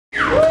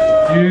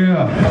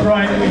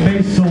Right,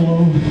 bass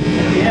solo.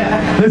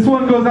 Yeah. This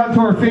one goes out to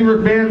our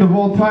favorite band of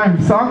all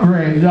time,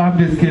 Sangre. No, I'm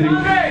just kidding.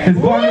 It's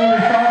Banyo de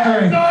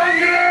Sangre.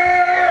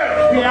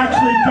 We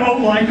actually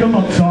don't like them,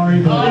 I'm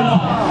sorry, but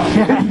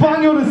It's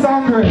Banyo de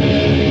Sangre.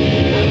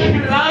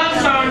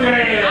 Love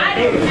Sangre. I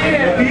do too.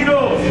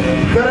 Beatles.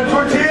 Got a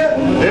tortilla?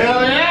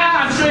 Hell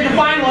yeah, I'm sure you can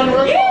find one.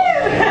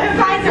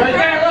 Right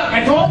there, look, I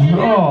told you.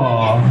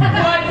 Oh.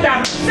 What the?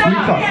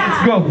 Let's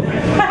go.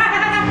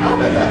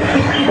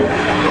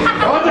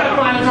 I'll try to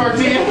find a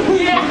tortilla.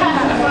 Yeah.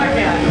 Fuck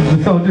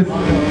yeah. So just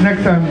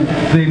next time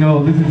they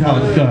know this is how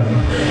it's done.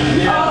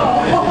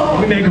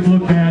 we make them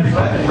look bad.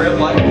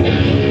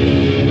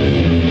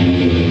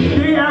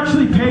 They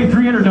actually pay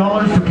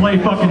 $300 to play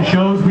fucking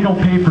shows. We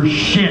don't pay for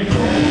shit.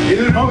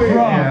 Punk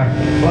rock. Yeah.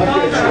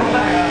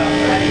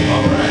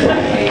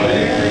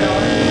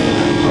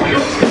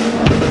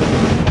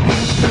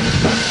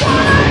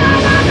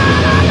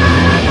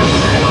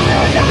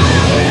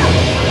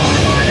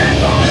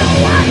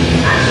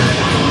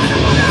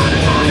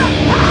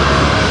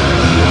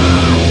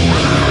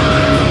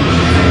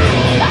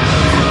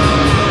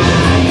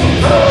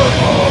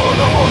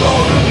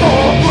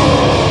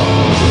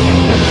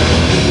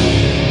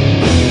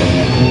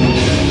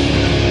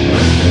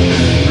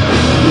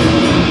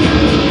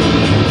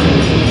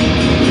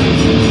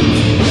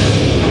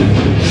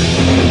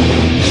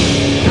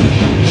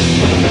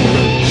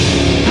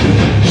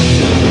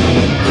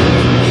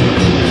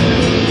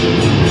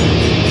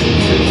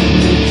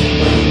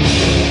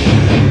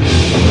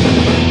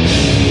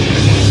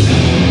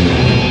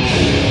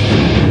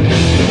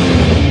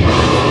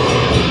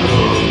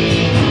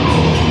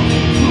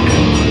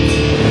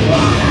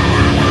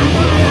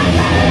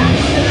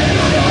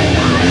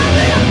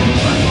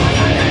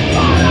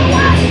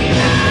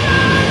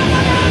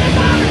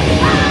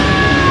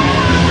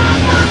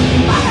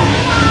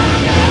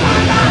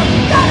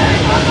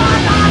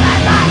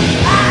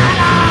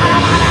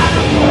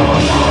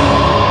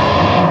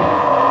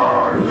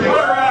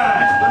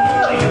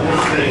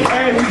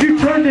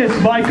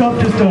 Mic up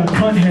just a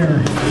cunt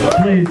hair,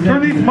 please.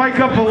 Turn these mic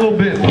up a little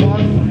bit.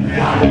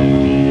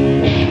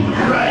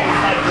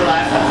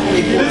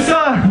 This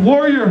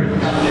Warrior,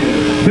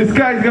 this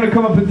guy's gonna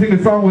come up and sing a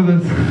song with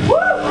us.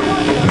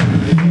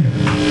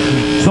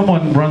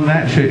 Someone run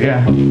that shit,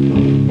 yeah.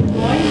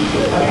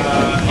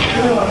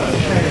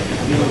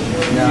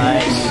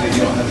 Nice.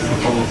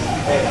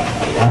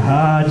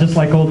 Aha, just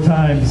like old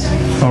times.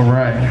 All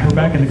right. We're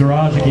back in the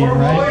garage again,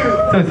 right?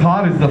 It's as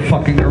hot as the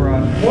fucking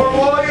garage. More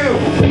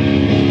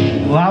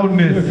volume.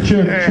 Loudness.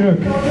 Check.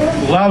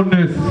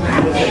 Loudness.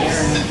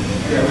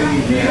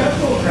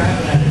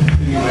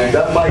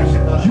 That mic's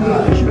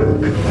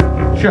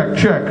Check.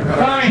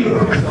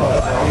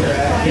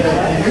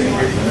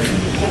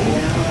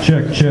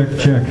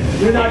 Check.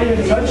 You're not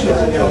even touching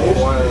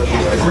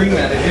it. Green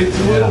man, it's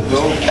a little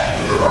dope. It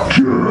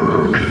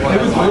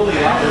was really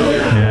loud earlier.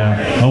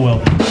 Yeah. Oh well.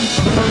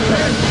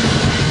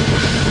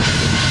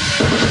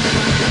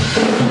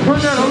 Turn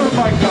that other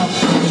mic up.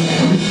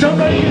 Is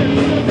somebody gonna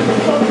do the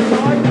fucking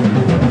mic?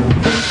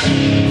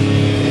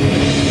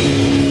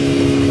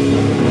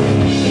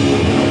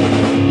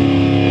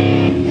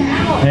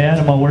 Hey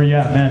Animal, where you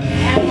at, man?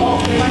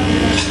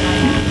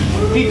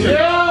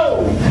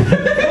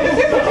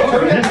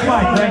 This mic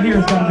right here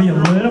is going to be a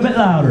little bit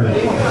louder.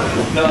 Alright,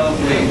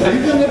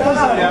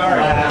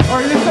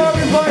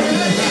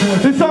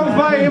 this song's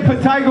by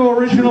Impetigo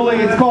originally.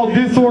 It's called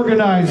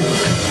Dis-Organ-Ized.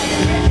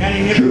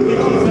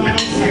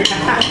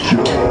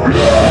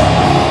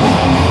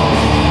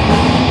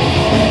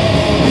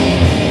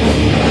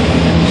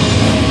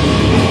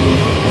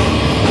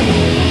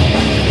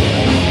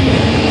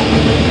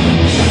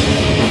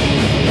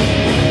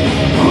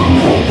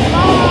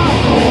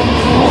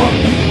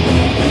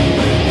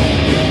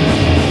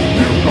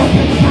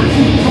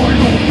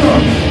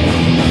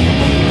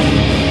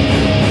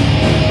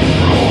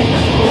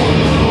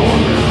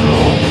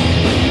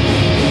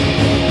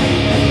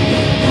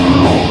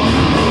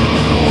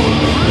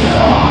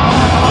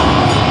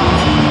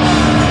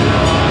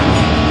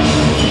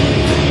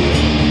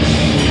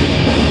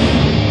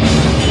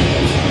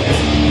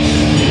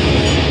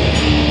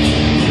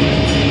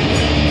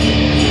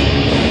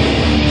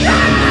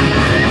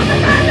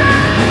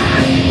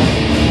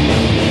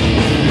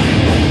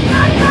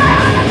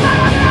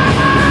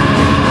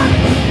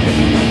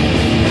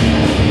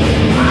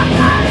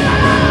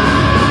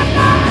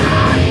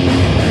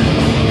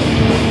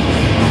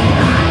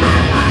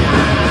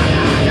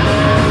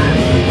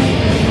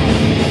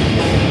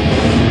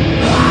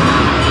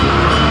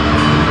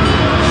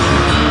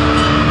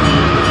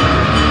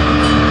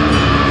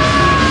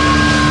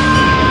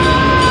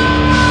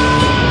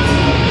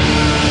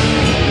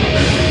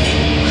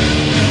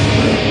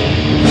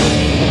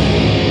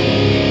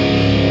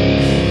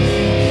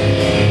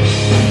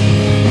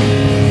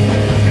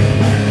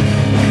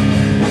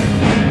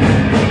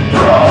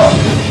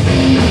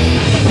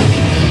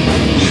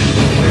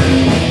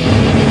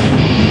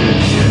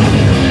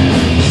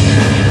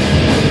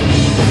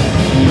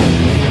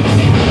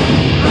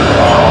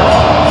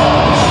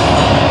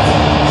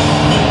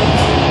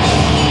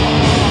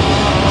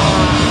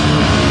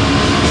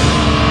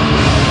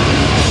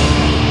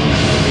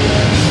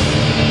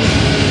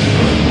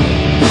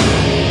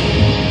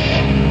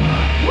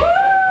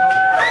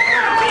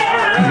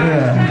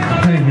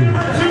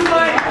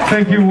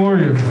 Thank you,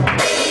 Warrior.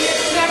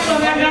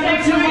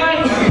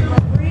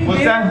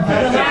 What's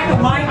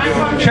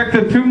that? Check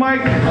the 2 mic.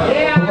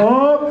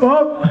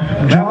 Oh.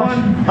 That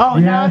one? Oh,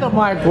 yeah. Now the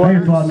mic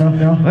works.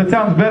 No. That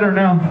sounds better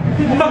now.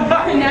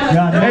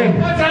 Hey.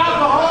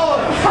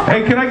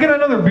 Hey, can I get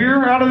another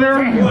beer out of there?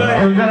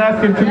 Or is that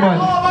asking too much?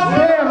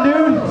 Damn,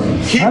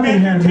 dude. Keep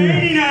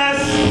entertaining us.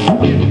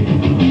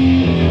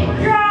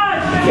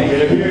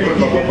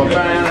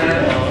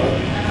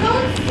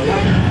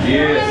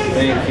 Yes,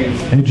 thank you.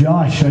 Hey,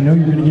 Josh, I know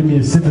you're going to give me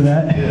a sip of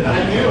that.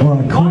 Or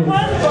a quit.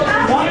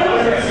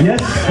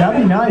 Yes,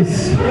 that'd be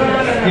nice.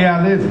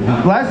 Yeah,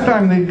 last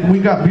time we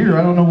got beer.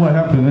 I don't know what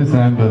happened this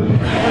time, but...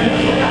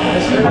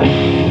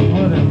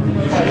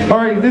 All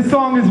right, this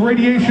song is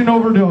Radiation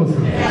Overdose.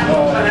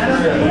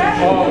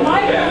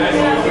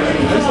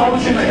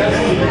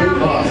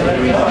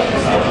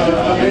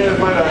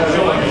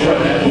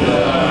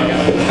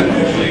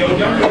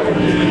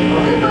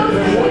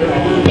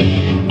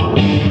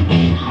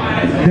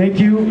 Thank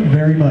you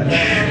very much.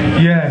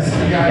 Yes.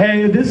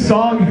 Hey, this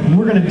song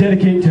we're going to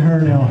dedicate to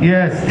her now.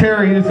 Yes,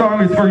 Terry, this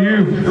song is for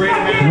you.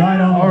 Right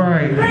on. All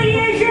right.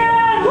 Radiation!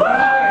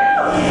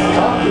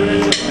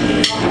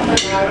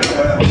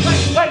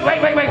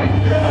 Wait.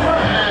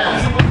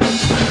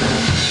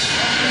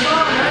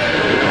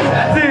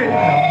 That's it.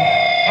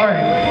 All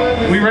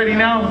right. We ready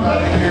now?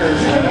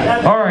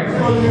 All right.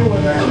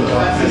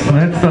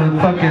 That's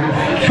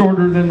fucking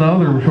shorter than the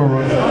other short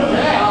one.